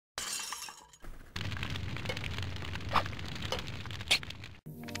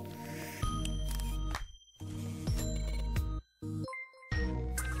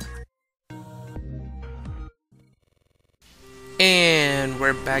And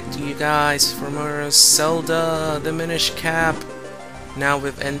we're back to you guys for more Zelda, the Minish cap. Now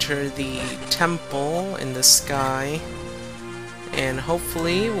we've entered the temple in the sky. And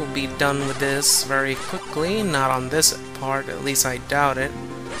hopefully we'll be done with this very quickly. Not on this part, at least I doubt it.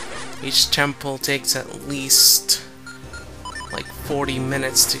 Each temple takes at least like 40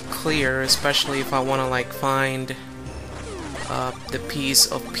 minutes to clear, especially if I want to like find the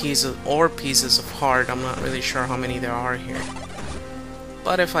pieces of heart. I'm not really sure how many there are here.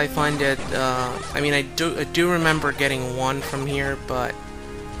 But if I find it, I mean, I do remember getting one from here, but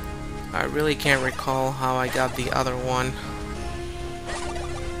I really can't recall how I got the other one.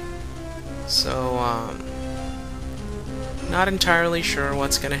 So, not entirely sure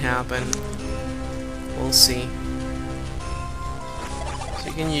what's gonna happen. We'll see. So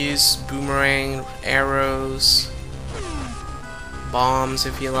you can use boomerang, arrows, bombs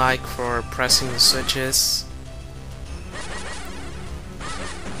if you like for pressing the switches.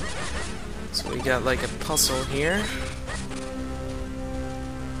 So we got like a puzzle here.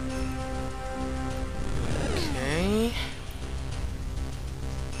 Okay.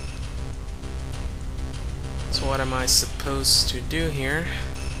 So what am I supposed to do here?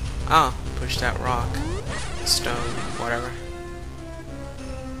 Ah, push that rock, stone, whatever.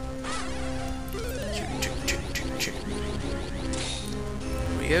 Here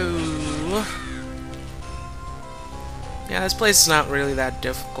we go. Yeah, this place is not really that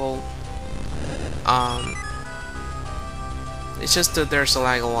difficult. It's just that there's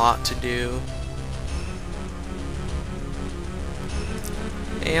like a lot to do.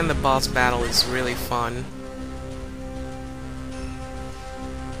 And the boss battle is really fun.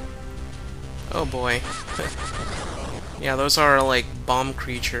 Oh boy. Yeah, those are like bomb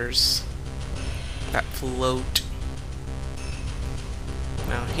creatures that float.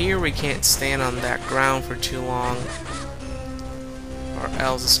 Now here we can't stand on that ground for too long, or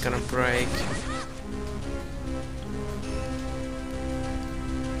else it's gonna break.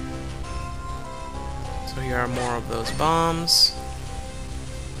 So here are more of those bombs.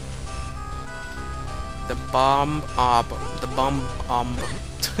 The bomb bob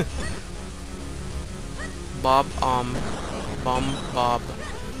bob.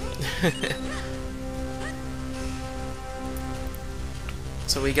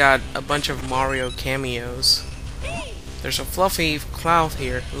 So we got a bunch of Mario cameos. There's a fluffy cloud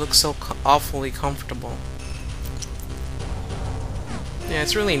here. It looks so awfully comfortable. Yeah,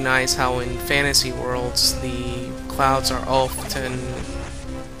 it's really nice how in fantasy worlds the clouds are often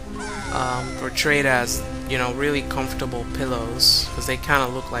portrayed as, you know, really comfortable pillows, because they kind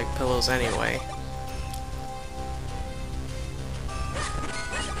of look like pillows anyway.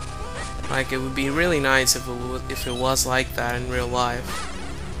 Like, it would be really nice if it was like that in real life.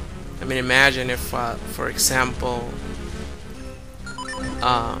 I mean, imagine if, for example,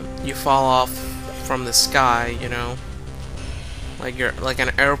 you fall off from the sky, you know, like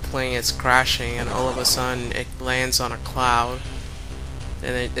an airplane is crashing, and all of a sudden it lands on a cloud,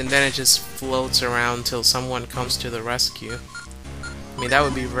 and then it just floats around till someone comes to the rescue. I mean, that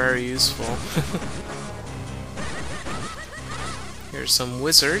would be very useful. Here's some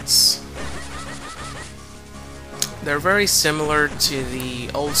wizards. They're very similar to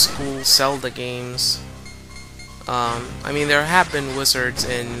the old school Zelda games. I mean, there have been wizards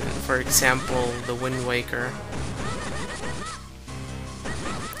in, for example, the Wind Waker.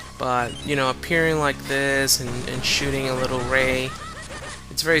 But, you know, appearing like this and shooting a little ray,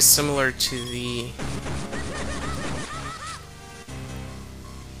 it's very similar to the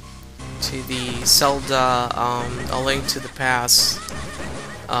Zelda A Link to the Past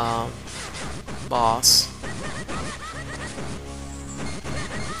boss.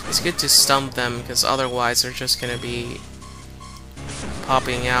 It's good to stump them, because otherwise they're just gonna be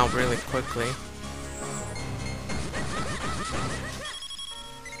popping out really quickly.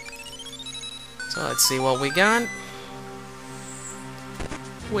 So let's see what we got.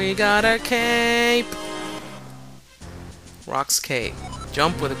 We got a cape! Rock's cape.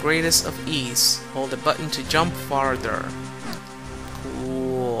 Jump with the greatest of ease. Hold the button to jump farther.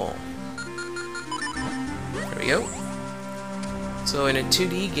 Cool. There we go. So in a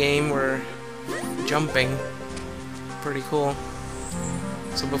 2D game, we're jumping. Pretty cool.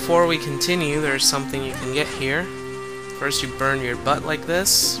 So before we continue, there's something you can get here. First you burn your butt like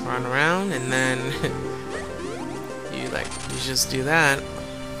this, run around, and then you just do that.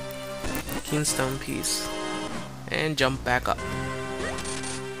 Kingstone piece. And jump back up.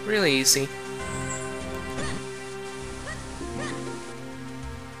 Really easy.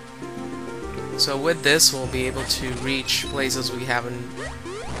 So with this, we'll be able to reach places we haven't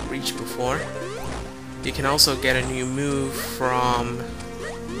reached before. You can also get a new move from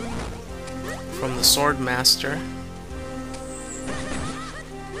the Sword Master.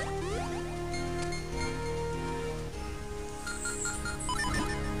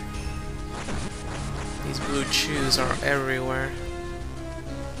 These blue chews are everywhere.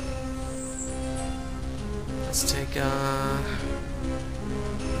 Let's take I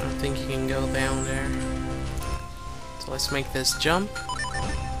don't think you can go down there. So let's make this jump.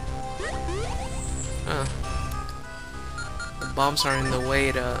 The bombs are in the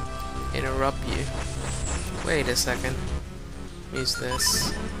way to interrupt you. Wait a second. Use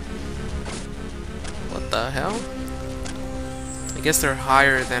this. What the hell? I guess they're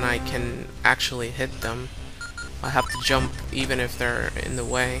higher than I can actually hit them. I have to jump even if they're in the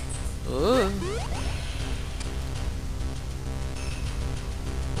way. Ooh.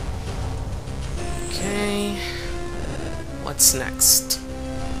 Okay. What's next?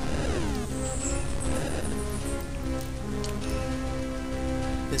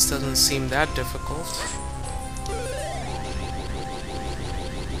 This doesn't seem that difficult.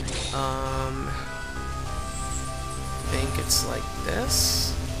 I think it's like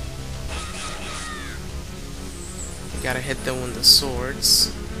this. You gotta hit them with the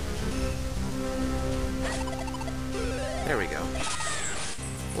swords. There we go.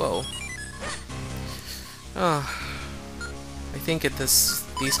 Whoa. I think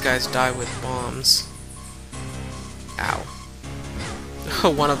these guys die with bombs. Ow.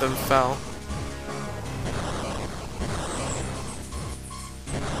 One of them fell.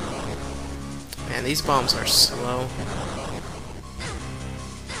 Man, these bombs are slow.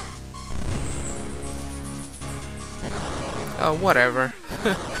 Oh, whatever.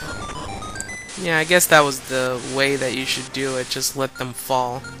 Yeah, I guess that was the way that you should do it. Just let them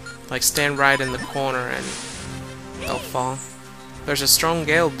fall. Like, stand right in the corner and they'll fall. There's a strong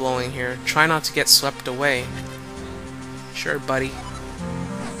gale blowing here. Try not to get swept away. Sure, buddy.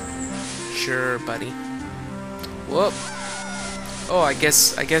 Sure, buddy. Whoop. Oh, I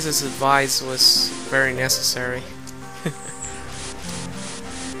guess his advice was very necessary.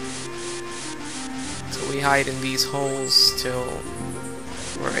 So we hide in these holes till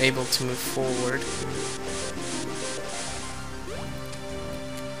we're able to move forward.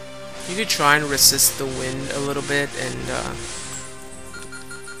 You could try and resist the wind a little bit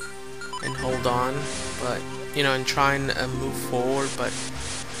and hold on, but you know, and try and move forward, but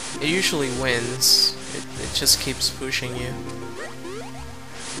it usually wins. It just keeps pushing you.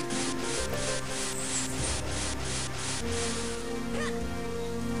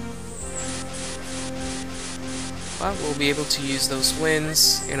 But we'll be able to use those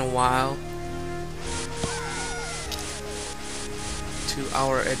winds in a while to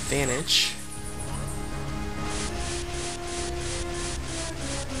our advantage.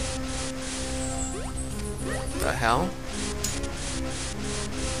 The hell?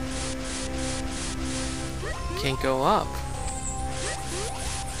 Can't go up.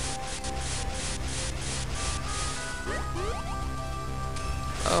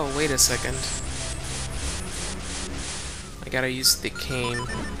 Oh, wait a second. I gotta use the cane.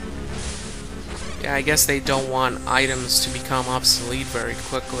 Yeah, I guess they don't want items to become obsolete very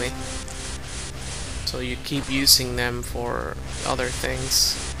quickly. So you keep using them for other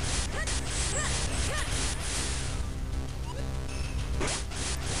things.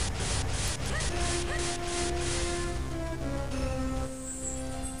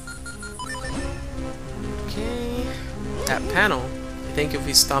 Okay, that panel. I think if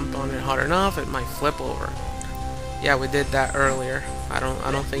we stomped on it hard enough, it might flip over. Yeah, we did that earlier. I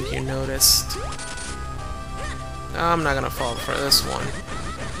don't think you noticed. I'm not gonna fall for this one.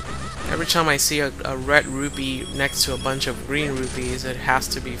 Every time I see a red rupee next to a bunch of green rupees, it has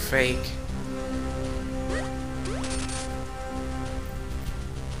to be fake.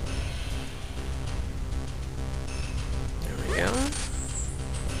 There we go.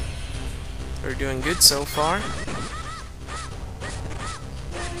 We're doing good so far.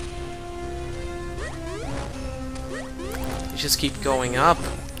 You just keep going up.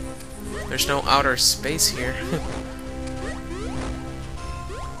 There's no outer space here.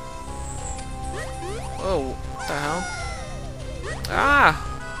 Whoa, what the hell? Ah!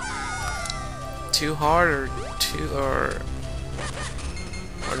 Too hard or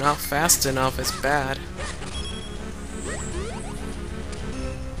not fast enough is bad.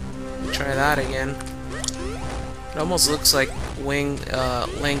 Try that again. It almost looks like Link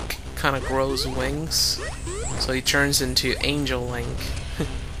kind of grows wings, so he turns into Angel Link.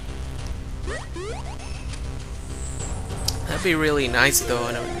 That'd be really nice though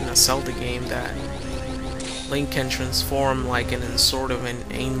in a Zelda game that Link can transform like in sort of an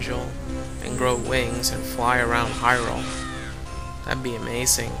angel. and grow wings and fly around Hyrule. That'd be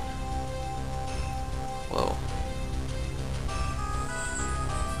amazing. Whoa.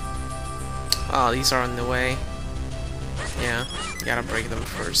 Oh, these are on the way. Yeah, you gotta break them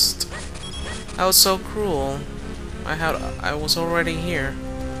first. That was so cruel. I was already here.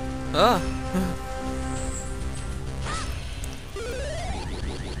 Ugh.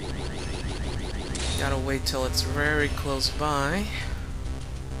 Gotta wait till it's very close by.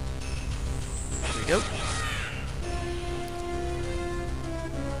 Here we go.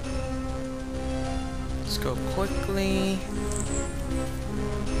 Let's go quickly.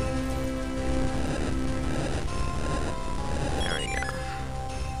 There we go.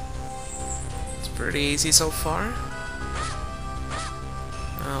 It's pretty easy so far.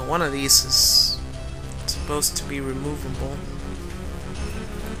 One of these is supposed to be removable.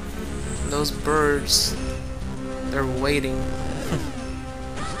 And those birds, they're waiting.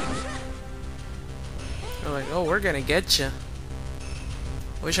 They're like, oh, we're gonna get you.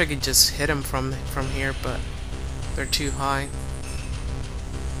 Wish I could just hit them from here, but they're too high.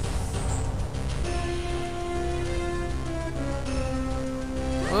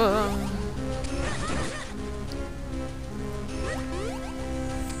 Whoa.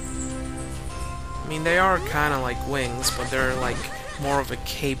 I mean, they are kind of like wings, but they're like more of a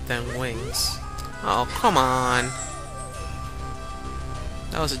cape than wings. Oh, come on.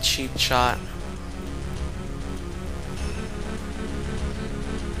 That was a cheap shot.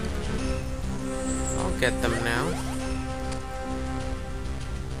 I'll get them now.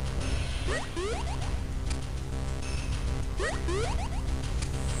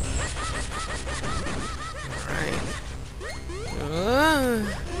 Alright.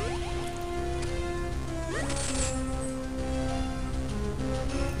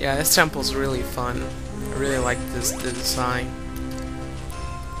 Yeah, this temple's really fun. I really like the design.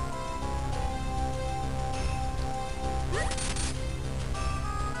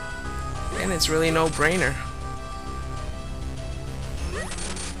 And it's really no-brainer.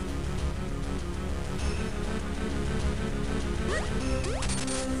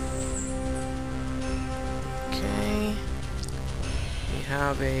 Okay. We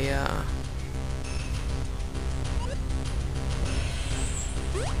have a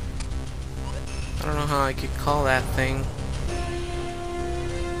I don't know how I could call that thing.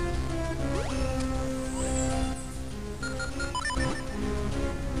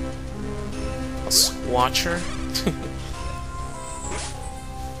 A swatcher?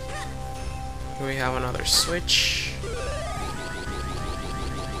 Here we have another switch.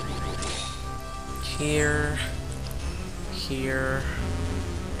 Here, here,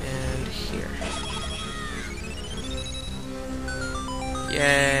 and here.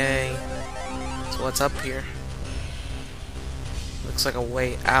 Yay! So what's up here? Looks like a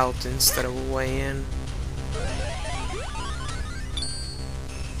way out instead of a way in.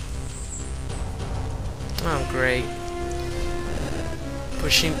 Oh, great.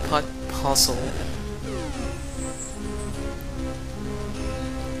 Pushing putt puzzle.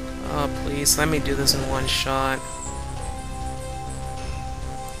 Oh, please, let me do this in one shot.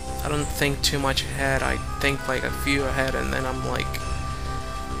 I don't think too much ahead. I think like a few ahead, and then I'm like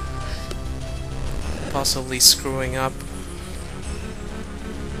possibly screwing up.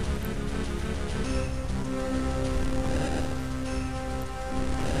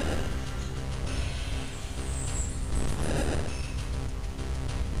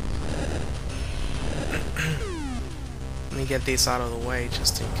 Let me get these out of the way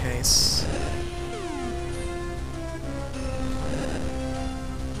just in case.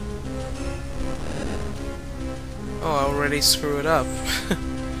 Oh, I already screwed up.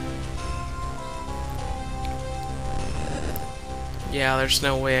 Yeah, there's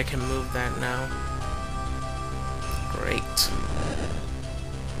no way I can move that now. Great.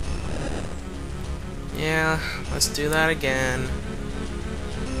 Yeah, let's do that again.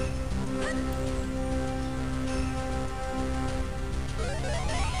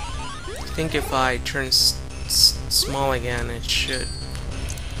 I think if I turn small again, it should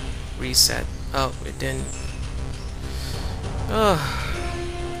reset. Oh, it didn't. Oh,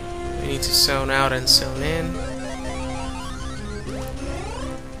 we need to zone out and zone in.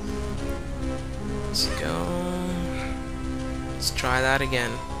 Let's go. Let's try that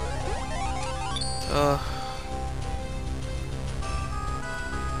again.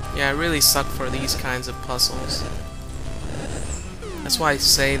 Yeah, I really suck for these kinds of puzzles. That's why I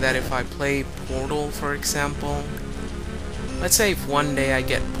say that if I play Portal, for example, let's say if one day I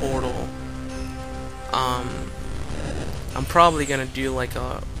get Portal, I'm probably gonna do like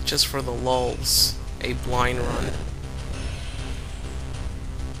a, just for the lulz, a blind run.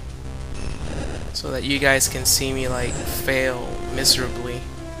 so that you guys can see me like fail miserably.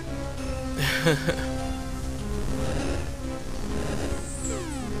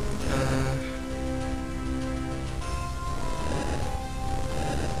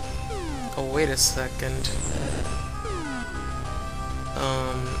 Oh, wait a second.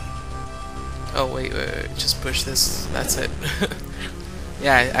 Oh, wait, just push this. That's it.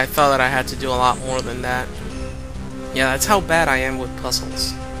 Yeah, I thought that I had to do a lot more than that. Yeah, that's how bad I am with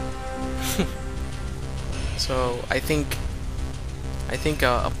puzzles. So, I think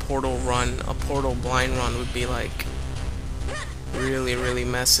a portal run, a portal blind run would be like really, really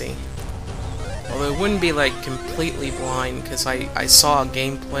messy. Although it wouldn't be like completely blind, because I saw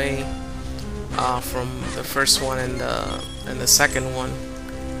gameplay from the first one and the second one,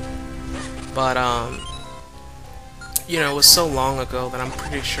 but you know, it was so long ago that I'm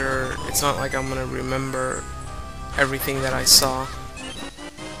pretty sure it's not like I'm gonna remember everything that I saw.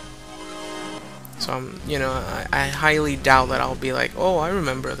 So you know, I highly doubt that I'll be like, oh, I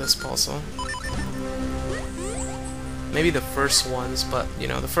remember this puzzle. Maybe the first ones, but you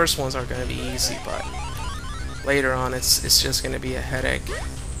know, the first ones are gonna be easy, but later on it's just gonna be a headache.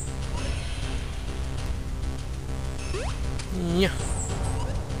 Yeah.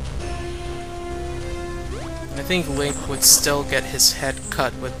 I think Link would still get his head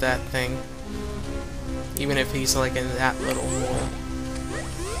cut with that thing, even if he's like in that little hole.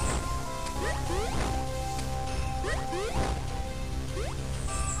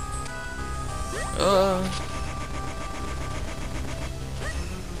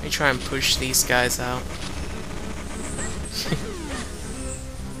 Let me try and push these guys out.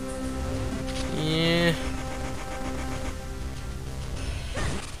 Yeah.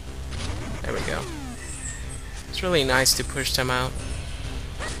 There we go. It's really nice to push them out,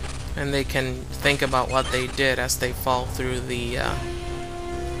 and they can think about what they did as they fall through the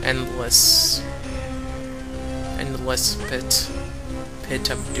endless pit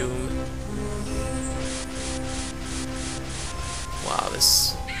of doom. Wow,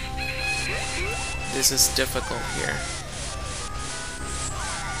 this is difficult here.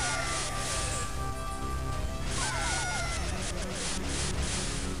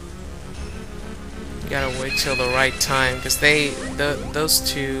 You gotta wait till the right time, because those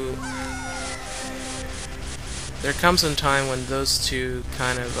two, there comes a time when those two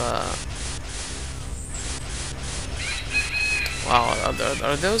kind of wow,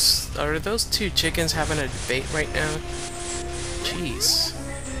 are those two chickens having a debate right now? Jeez.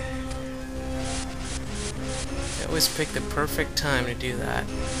 They always pick the perfect time to do that.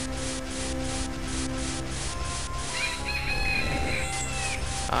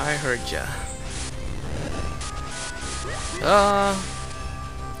 I heard ya.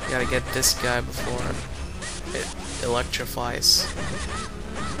 Gotta get this guy before it electrifies.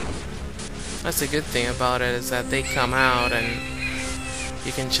 That's the good thing about it, is that they come out and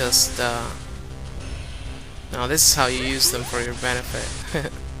you can just now this is how you use them for your benefit.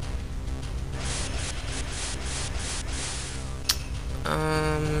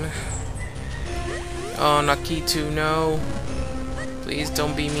 Oh, Nakitu, no. Please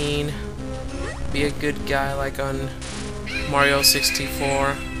don't be mean. Be a good guy like on Mario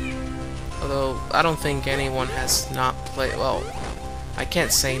 64. Although, I don't think anyone has not played... Well, I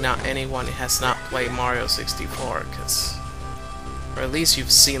can't say not anyone has not played Mario 64, because... Or at least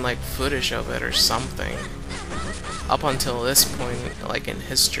you've seen, like, footage of it or something. Up until this point, like, in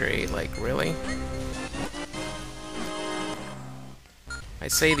history, like, really?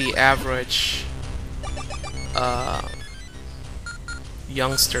 I'd say the average...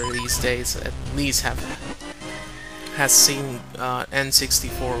 youngster these days at least has seen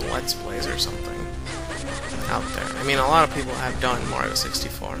N64 Let's Plays or something out there. I mean, a lot of people have done Mario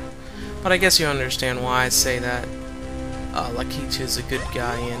 64, but I guess you understand why I say that Lakitu is a good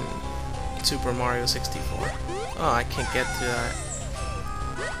guy in Super Mario 64. Oh, I can't get to that.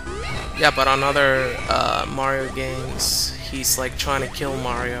 Yeah, but on other Mario games, he's like trying to kill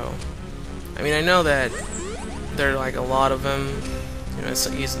Mario. I mean, I know that there are like a lot of them. You know,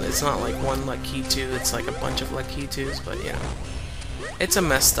 it's not like one Lakitu, it's like a bunch of Lakitus, but you know, it's a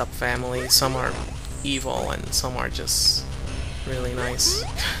messed up family. Some are evil and some are just really nice.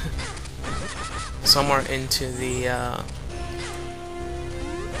 Some are into the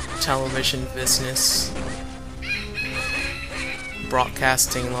television business,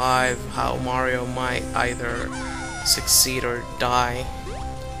 broadcasting live how Mario might either succeed or die.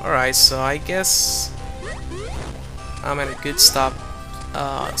 Alright, so I guess I'm at a good spot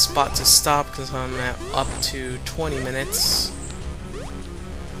to stop, because I'm at up to 20 minutes.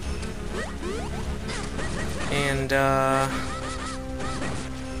 And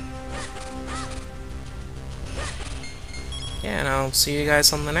yeah, and I'll see you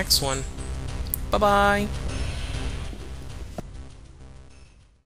guys on the next one. Bye-bye!